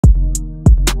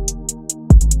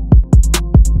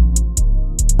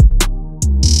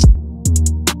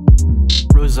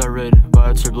Roses are red,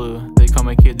 violets are blue. They call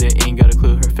my kid, they ain't got a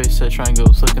clue. Her face said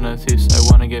triangles, looking obtuse.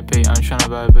 I wanna get paid, I'm tryna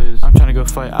buy booze. I'm tryna go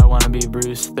fight, I wanna be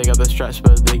bruised. They got the straps,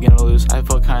 but they gonna lose. I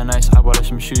felt kinda nice, I bought her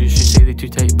some shoes. She say they too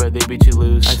tight, but they be too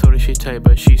loose. I told her she tight,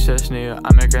 but she says new.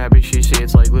 I make her happy, she say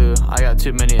it's like glue. I got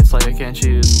too many, it's like I can't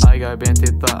choose. I got band,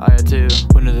 they thought I had two.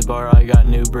 Went to the bar, I got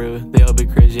new brew. They all be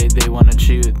crazy, they wanna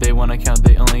chew. They wanna count,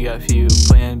 they only got few.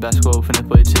 Playing basketball, finna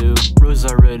play two.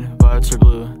 Roses are red, violets are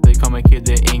blue. They call my kid,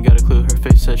 they ain't got a clue. Her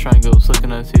face said triangles,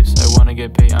 looking obtuse. I wanna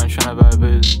get paid, I'm tryna buy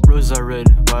booze. Roses are red,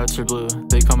 violets are blue.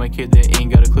 They call my kid, they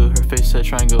ain't got a clue. Her face said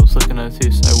triangles, looking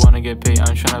obtuse. I wanna get paid,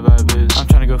 I'm tryna buy booze. I'm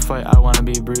tryna go fight, I wanna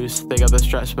be bruised. They got the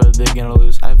straps, but they gonna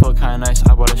lose. I felt kinda nice,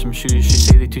 I bought her some shoes. She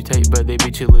say they too tight, but they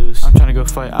be too loose. I'm tryna go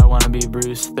fight, I wanna be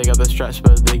bruised. They got the straps,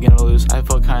 but they gonna lose. I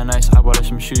felt kinda nice, I bought her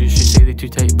some shoes. She say they too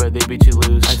tight, but they be too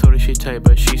loose. I told her she tight,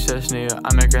 but she says new.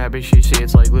 I make her happy, she say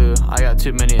it's like glue. I got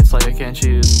too many, it's like I can't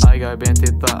choose. I got band,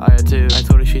 they thought I had two. I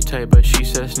told her she tight, but she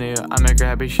says new. I make her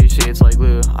happy, she say it's like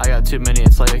glue. I got too many,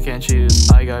 it's like I can't choose.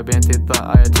 I got band, they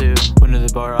thought I had two. Went to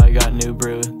the bar, I got new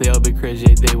brew. They all be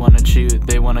crazy, they wanna chew.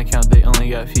 They wanna count, they only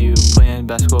got few. Playing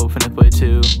basketball, finna play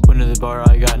two. Went to the bar,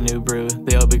 I got new brew.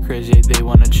 They all be crazy, they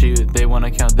wanna chew. They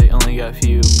wanna count, they only got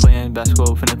few. Playing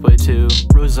basketball, finna play two.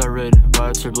 Roses are red,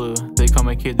 violets are blue. They call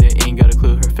my kid, they ain't got a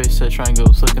clue. Her face said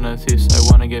triangles, looking obtuse. I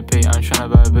wanna get paid, I'm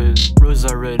tryna buy booze. Roses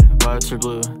are red, violets are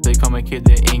blue. They call my kid,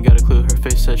 they ain't got a clue. Her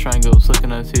face said triangles,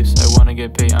 looking obtuse. I wanna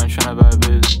get paid, I'm tryna buy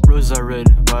booze. Roses are red,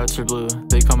 violets are blue.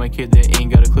 They call my kid, they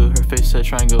ain't got a clue. Her face said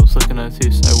triangles, looking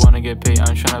obtuse. I wanna get paid,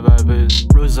 I'm tryna buy booze.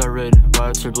 Roses are red,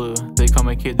 violets are blue. They call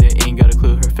my kid, they ain't got a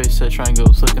clue. Her face said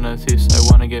triangles, looking obtuse.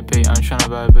 I wanna get paid, I'm tryna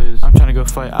buy booze. I'm tryna go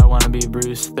fight, I wanna be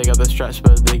bruised. They got the straps,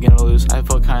 but they gonna lose. I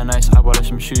felt kinda nice, I bought her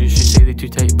some shoes. She say they too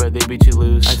tight, but they be too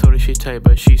loose. I told her she tight,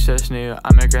 but she says new.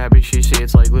 I make her happy, she say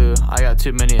it's like glue. I got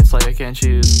too many, it's like I can't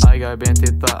choose. I got band,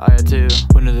 they thought I had two.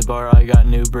 Went to the bar, I got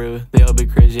new brew. They all be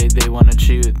crazy, they wanna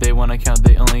chew. They wanna count,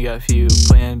 they only got few.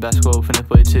 Playing basketball, finna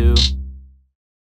play two.